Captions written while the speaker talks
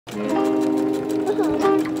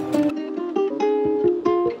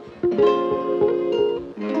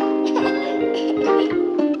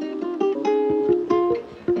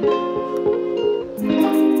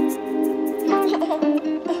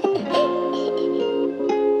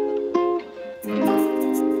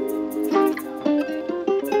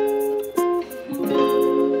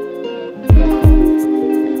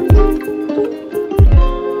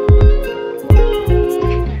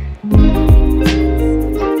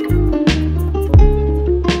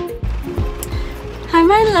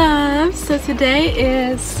So today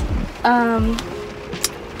is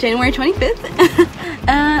January 25th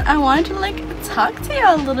and I wanted to like talk to you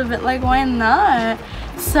a little bit, like why not?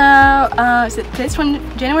 So today's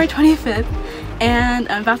January 25th and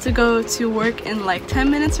I'm about to go to work in like 10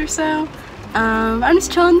 minutes or so. I'm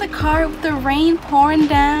just chilling in the car with the rain pouring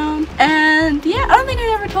down, and yeah, I don't think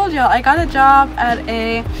I ever told y'all I got a job at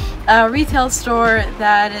a retail store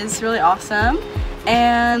that is really awesome.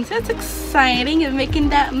 And so it's exciting and making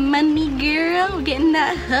that money, girl, getting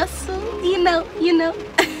that hustle, you know.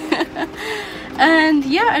 And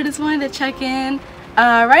yeah, I just wanted to check in.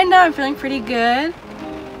 Right now I'm feeling pretty good.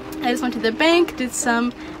 I just went to the bank, did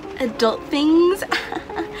some adult things.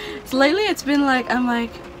 So lately it's been like, I'm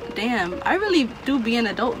like, damn, I really do be an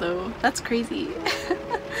adult though. That's crazy.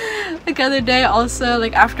 Like the other day also,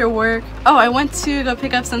 like after work, oh, I went to go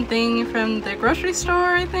pick up something from the grocery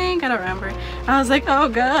store, I think, I don't remember. I was like, oh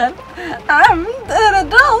god, I'm an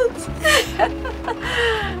adult.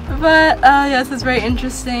 But yes, it's very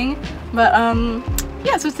interesting. But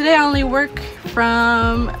yeah, so today I only work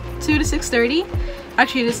from 2 to 6:30.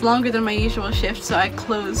 Actually, it's longer than my usual shift, so I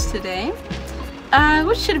close today,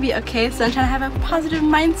 which should be okay. So I'm trying to have a positive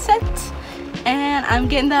mindset, and I'm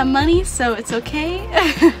getting that money, so it's okay.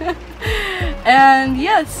 And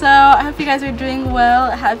yeah, so I hope you guys are doing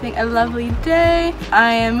well, having a lovely day.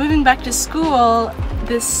 I am moving back to school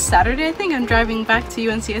this Saturday, I think. I'm driving back to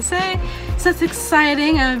UNCSA, so it's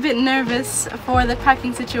exciting. I'm a bit nervous for the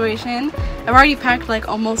packing situation. I've already packed like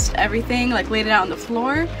almost everything, like laid it out on the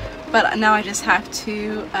floor, but now I just have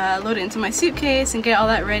to load it into my suitcase and get all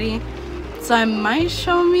that ready. So I might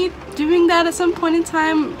show me doing that at some point in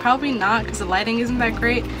time. Probably not, because the lighting isn't that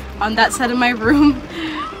great on that side of my room.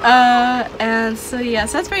 And so yeah,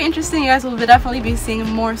 so that's very interesting. You guys will definitely be seeing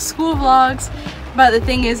more school vlogs, but the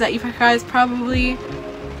thing is that you guys it'll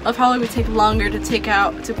probably take longer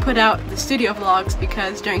to put out the studio vlogs,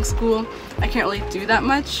 because during school I can't really do that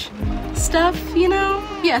much stuff, you know.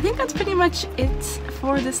 Yeah, I think that's pretty much it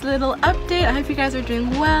for this little update. I hope you guys are doing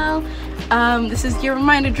well. This is your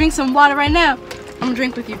reminder, drink some water right now. I'm gonna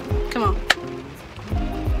drink with you. Come on.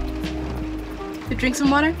 You drink some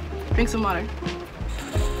water? Drink some water.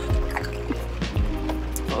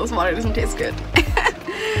 Well, this water doesn't taste good.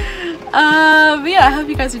 But yeah, I hope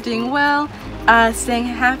you guys are doing well. Staying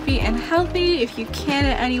happy and healthy if you can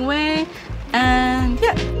in any way. And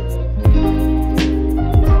yeah.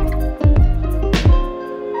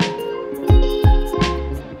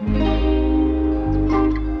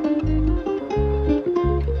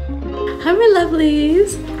 Hi my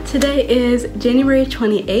lovelies! Today is January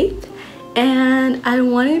 28th and I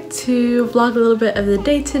wanted to vlog a little bit of the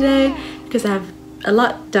day today because I have a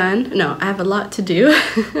lot done. No, I have a lot to do.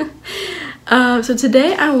 So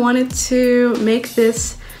today I wanted to make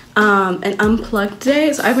this an unplugged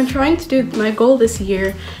day. So I've been trying to do, my goal this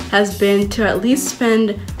year has been to at least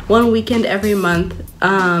spend one weekend every month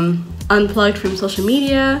unplugged from social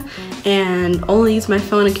media and only use my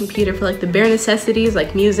phone and computer for like the bare necessities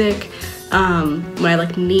like music, when I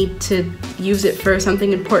like need to use it for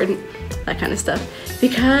something important, that kind of stuff,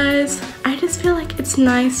 because I just feel like it's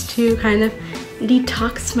nice to kind of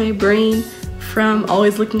detox my brain from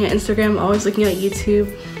always looking at Instagram, always looking at YouTube,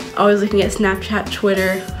 always looking at Snapchat,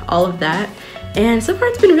 Twitter, all of that. And so far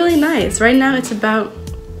it's been really nice. Right now it's about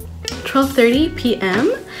 12:30 p.m.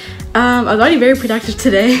 I was already very productive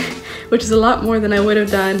today, which is a lot more than I would have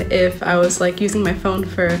done if I was like using my phone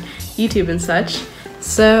for YouTube and such.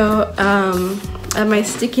 So I have my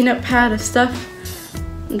sticky notepad of stuff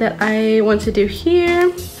that I want to do here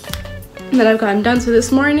that I've gotten done. So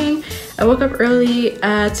this morning I woke up early,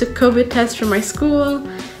 took COVID test from my school.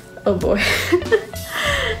 Oh boy.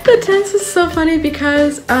 The test is so funny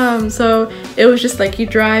because so it was just like you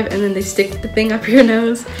drive and then they stick the thing up your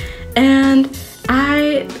nose, and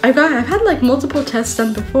I've had like multiple tests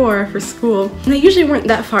done before for school, and they usually weren't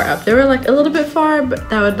that far up. They were like a little bit far, but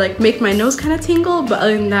that would like make my nose kind of tingle, but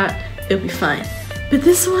other than that it would be fine. But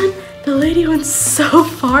this one, the lady went so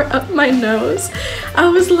far up my nose. I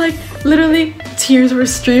was like, literally tears were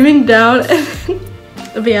streaming down, and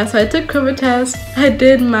But yeah, so I took COVID test. I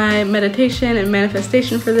did my meditation and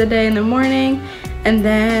manifestation for the day in the morning. And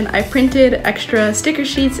then I printed extra sticker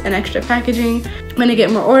sheets and extra packaging. I'm gonna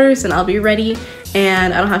get more orders and I'll be ready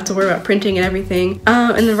and I don't have to worry about printing and everything.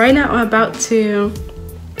 And then right now I'm about to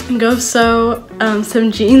go sew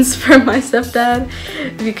some jeans for my stepdad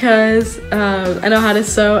because I know how to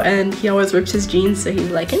sew and he always rips his jeans, so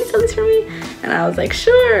he's like, can you sew this for me? And I was like,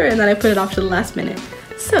 sure, and then I put it off to the last minute.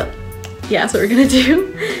 So yeah, that's what we're gonna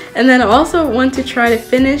do. And then I also want to try to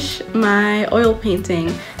finish my oil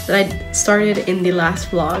painting that I started in the last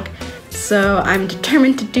vlog. So I'm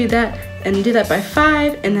determined to do that and do that by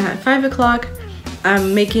 5, and then at 5 o'clock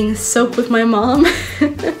I'm making soap with my mom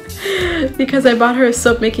because I bought her a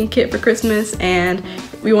soap making kit for Christmas and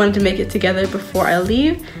we wanted to make it together before I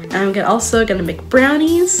leave. And I'm also gonna make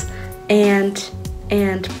brownies and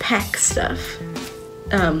pack stuff.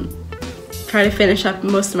 Try to finish up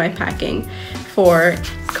most of my packing for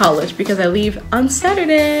college because I leave on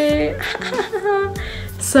Saturday.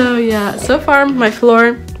 So yeah, so far my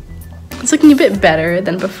floor is looking a bit better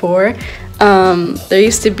than before. There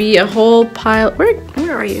used to be a whole pile, where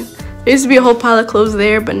are you? There used to be a whole pile of clothes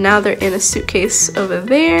there, but now they're in a suitcase over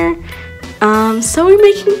there. So we're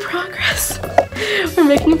making progress. We're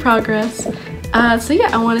making progress. So yeah,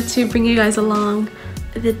 I wanted to bring you guys along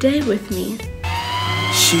the day with me.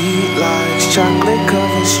 She likes chocolate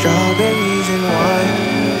covered strawberries and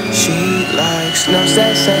wine. She likes notes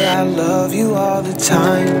that say I love you all the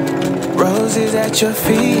time. Roses at your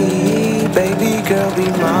feet, baby girl be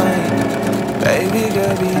mine. Baby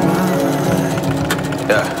girl be mine.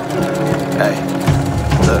 Yeah, hey,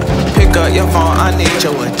 look. Pick up your phone, I need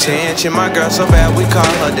your attention. My girl so bad we call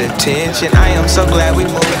her detention. I am so glad we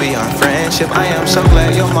moved beyond friendship. I am so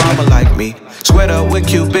glad your mama like me. Sweat up with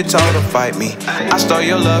Cupid, told her fight me. I stole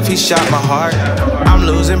your love, he shot my heart. I'm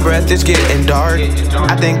losing breath, it's getting dark.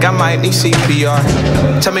 I think I might need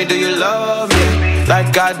CPR. Tell me, do you love me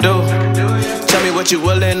like I do? Tell me what you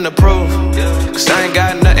willing to prove, cause I ain't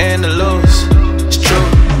got nothing to lose. It's true,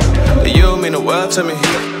 you mean the world to me.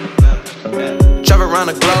 Travel around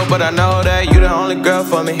the globe, but I know that you the only girl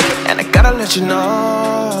for me. And I gotta let you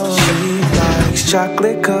know, she likes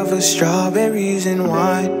chocolate covered strawberries and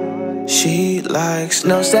wine. She likes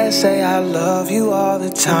notes that say I love you all the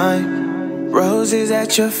time. Roses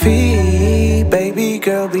at your feet, baby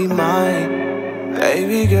girl be mine.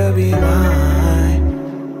 Baby girl be mine.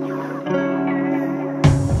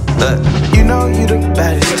 Look, you know you the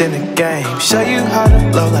baddest in the game. Show you how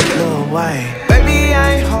to blow like Lil Wayne. Baby,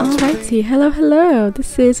 I ain't home. Alrighty, hello.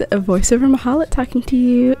 This is a voiceover Mahalet talking to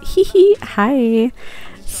you. Hehe, hi.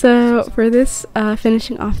 So for this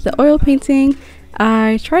finishing off the oil painting,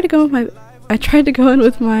 I tried to go in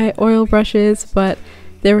with my oil brushes, but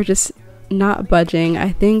they were just not budging.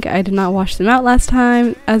 I think I did not wash them out last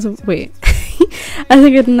time. I think I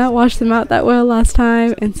did not wash them out that well last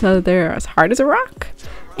time, and so they're as hard as a rock.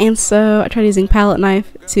 And so I tried using palette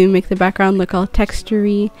knife to make the background look all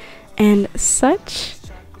textury and such.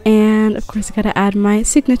 And of course I gotta add my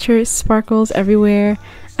signature sparkles everywhere.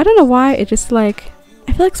 I don't know why, it just like,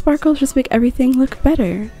 I feel like sparkles just make everything look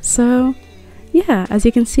better. So yeah, as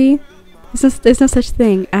you can see, there's no such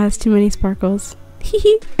thing as too many sparkles.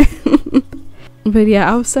 But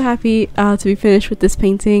yeah, I was so happy to be finished with this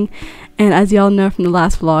painting. And as y'all know from the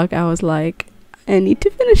last vlog, I was like, I need to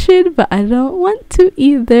finish it, but I don't want to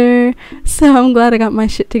either. So I'm glad I got my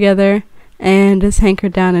shit together and just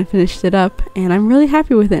hankered down and finished it up. And I'm really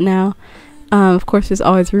happy with it now. Of course, there's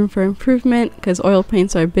always room for improvement because oil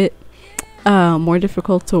paints are a bit more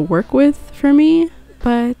difficult to work with for me.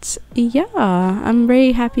 But yeah, I'm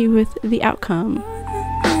very happy with the outcome.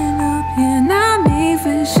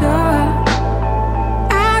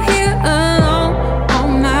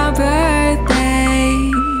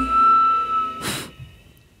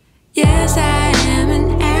 Yes, I am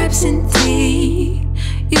an absentee.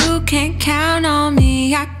 You can't count on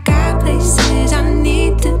me. I got places I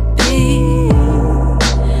need to be.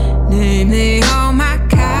 Namely on my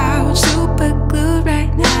couch, super glued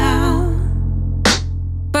right now.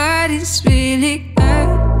 But it's really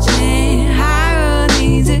urgent. I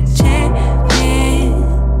need a champion.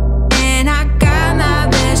 And I got my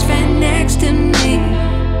best friend next to me.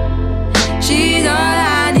 She's all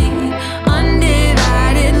I need.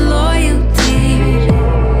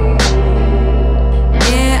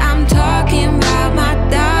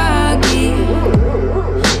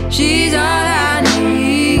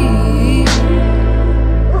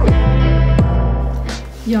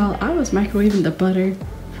 Y'all, I was microwaving the butter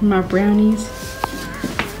for my brownies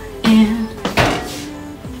and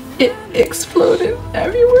it exploded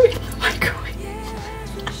everywhere in the microwave.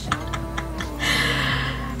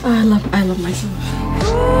 Oh, I love myself.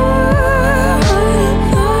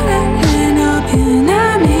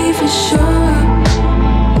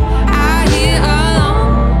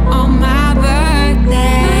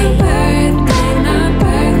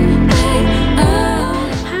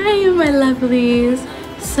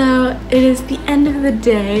 So it is the end of the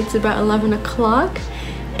day. It's about 11 o'clock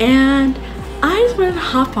and I just wanted to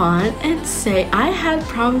hop on and say I had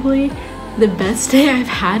probably the best day I've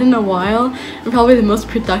had in a while and probably the most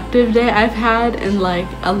productive day I've had in like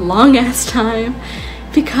a long ass time,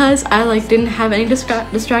 because I like didn't have any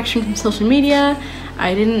distraction from social media.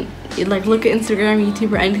 I didn't like look at Instagram,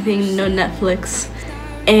 YouTube or anything, no Netflix,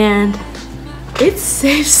 and it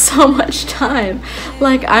saves so much time.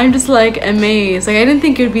 Like, I'm just like amazed. Like, I didn't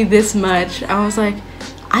think it would be this much. I was like,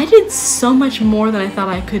 I did so much more than I thought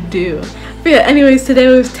I could do. But yeah, anyways, today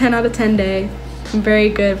was 10 out of 10 day. Very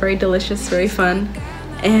good, very delicious, very fun.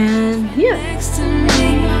 And yeah.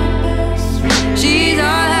 She's all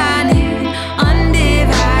I need,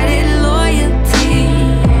 undivided loyalty.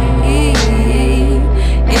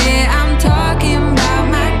 Yeah, I'm talking about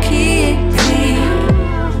my kids.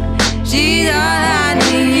 She's all I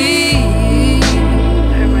need.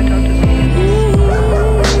 I heard my dog just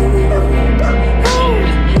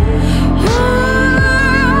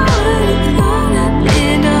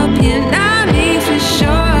end up in me for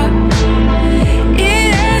sure.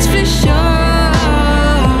 It is for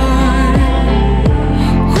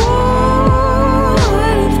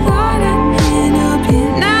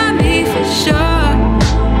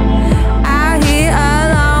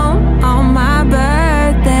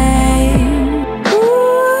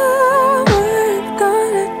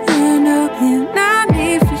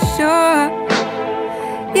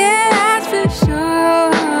sure.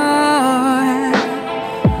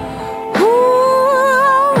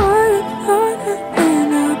 Would have thought I'd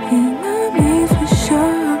end up in me for sure.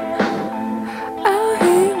 Out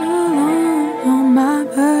here alone on my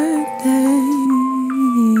birthday.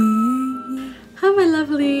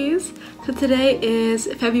 So today is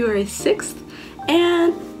February 6th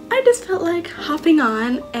and I just felt like hopping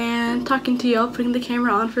on and talking to y'all, putting the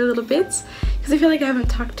camera on for a little bit because I feel like I haven't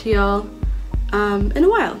talked to y'all in a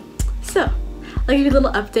while. So I'll give you a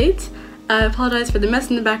little update. I apologize for the mess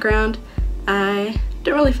in the background. I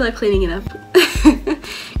don't really feel like cleaning it up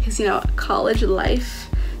because, you know, college life.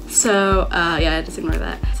 So yeah, just ignore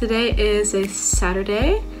that. Today is a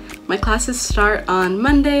Saturday. My classes start on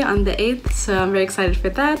Monday, on the 8th, so I'm very excited for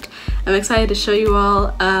that. I'm excited to show you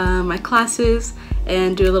all my classes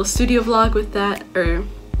and do a little studio vlog with that, or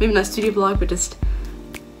maybe not studio vlog, but just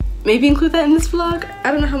maybe include that in this vlog.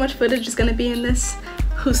 I don't know how much footage is gonna be in this,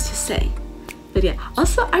 who's to say? But yeah,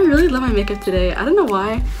 also I really love my makeup today. I don't know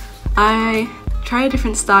why. I tried a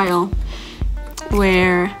different style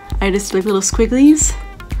where I just do like little squigglies,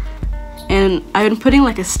 and I've been putting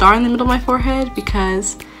like a star in the middle of my forehead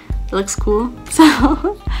because it looks cool. So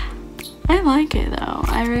I like it though.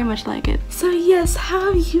 I very much like it. So yes,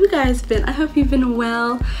 how have you guys been? I hope you've been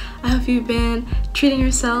well. I hope you've been treating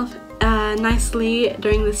yourself nicely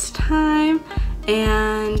during this time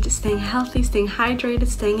and staying healthy, staying hydrated,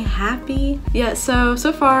 staying happy. Yeah, so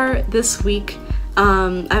far this week I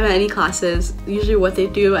haven't had any classes. Usually what they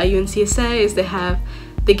do at UNCSA is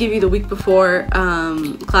they give you the week before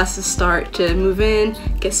classes start to move in,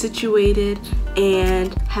 get situated,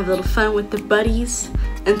 and have a little fun with the buddies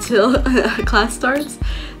until class starts.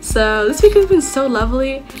 So this week has been so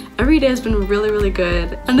lovely. Every day has been really, really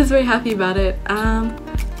good. I'm just very happy about it.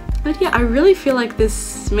 But yeah, I really feel like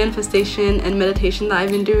this manifestation and meditation that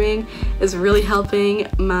I've been doing is really helping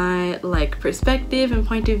my like perspective and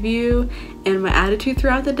point of view and my attitude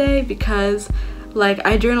throughout the day, because like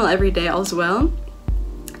I journal every day as well.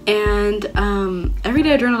 And every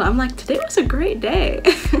day I journal, I'm like, today was a great day.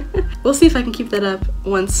 We'll see if I can keep that up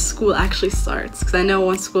once school actually starts, because I know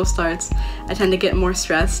once school starts I tend to get more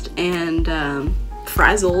stressed and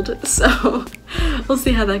frazzled, so we'll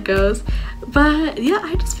see how that goes. But yeah,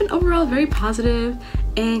 I've just been overall very positive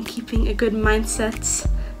and keeping a good mindset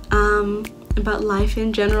about life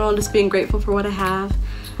in general and just being grateful for what I have.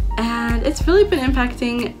 And it's really been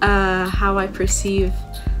impacting how I perceive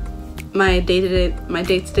my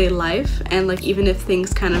day-to-day life, and like even if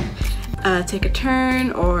things kind of take a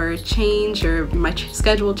turn or change or my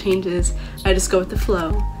schedule changes, I just go with the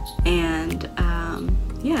flow. And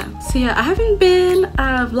yeah, so yeah, I haven't been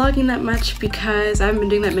vlogging that much because I haven't been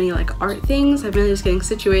doing that many like art things. I've been just getting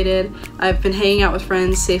situated. I've been hanging out with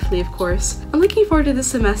friends safely, of course. I'm looking forward to this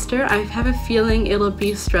semester. I have a feeling it'll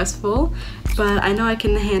be stressful, but I know I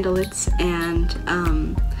can handle it and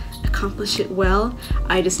accomplish it well.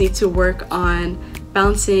 I just need to work on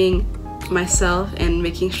balancing myself and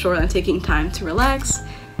making sure I'm taking time to relax.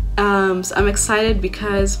 So I'm excited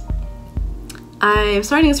because I'm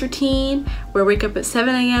starting this routine where I wake up at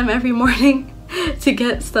 7 a.m. every morning to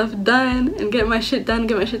get stuff done and get my shit done,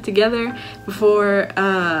 get my shit together before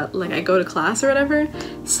like I go to class or whatever.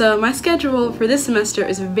 So my schedule for this semester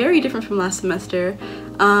is very different from last semester.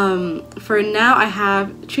 For now I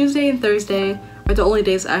have Tuesday and Thursday are the only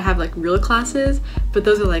days I have like real classes, but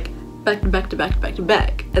those are like back to back to back to back to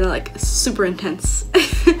back, and they're like super intense.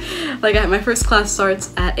 Like my first class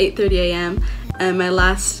starts at 8:30 a.m. and my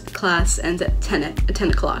last class ends at 10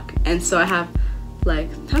 o'clock, and so I have like,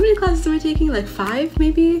 how many classes am I taking? Like 5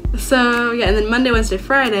 maybe? So yeah, and then Monday, Wednesday,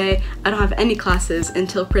 Friday I don't have any classes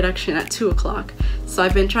until production at 2 o'clock. So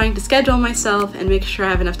I've been trying to schedule myself and make sure I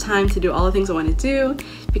have enough time to do all the things I want to do,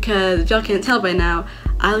 because if y'all can't tell by now,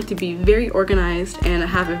 I like to be very organized and I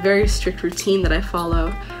have a very strict routine that I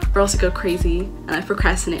follow, or else I go crazy and I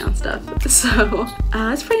procrastinate on stuff. So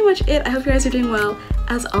that's pretty much it. I hope you guys are doing well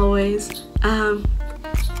as always. And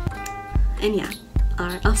yeah,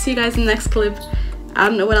 alright, I'll see you guys in the next clip. I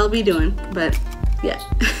don't know what I'll be doing, but yeah.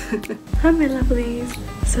 Hi my lovelies.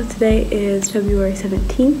 So today is February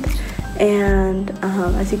 17th, and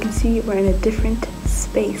as you can see, we're in a different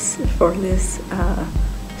space for this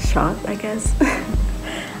shot, I guess.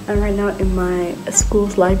 I'm right now in my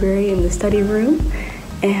school's library in the study room,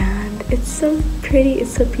 and it's so pretty,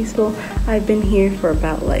 it's so peaceful. I've been here for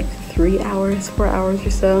about like 4 hours or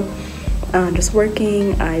so, just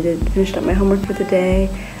working. I finished up my homework for the day.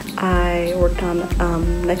 I worked on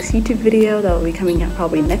next YouTube video that will be coming out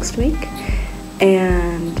probably next week,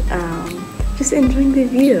 and just enjoying the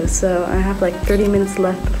view. So I have like 30 minutes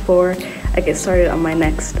left before I get started on my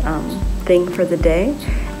next thing for the day,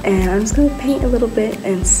 and I'm just gonna paint a little bit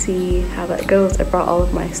and see how that goes. I brought all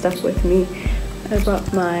of my stuff with me. I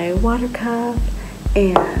brought my water cup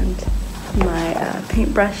and my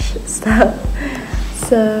paintbrush stuff.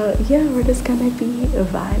 So yeah, we're just gonna be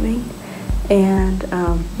vibing. And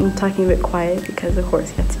I'm talking a bit quiet because of course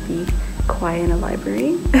you have to be quiet in a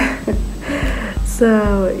library.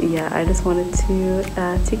 So yeah, I just wanted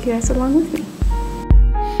to take you guys along with me.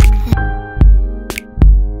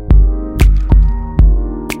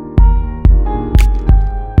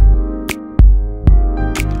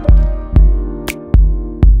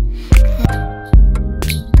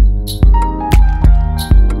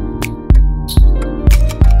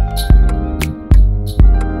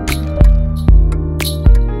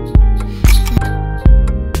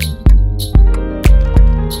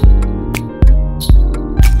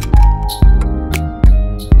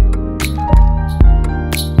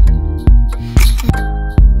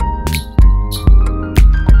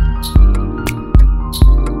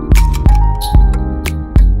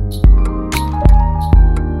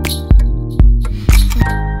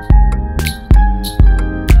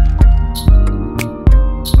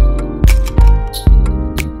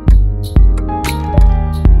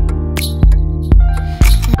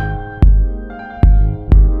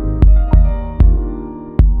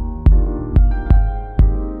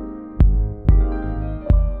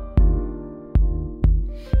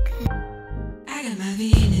 I got my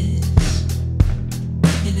Venus.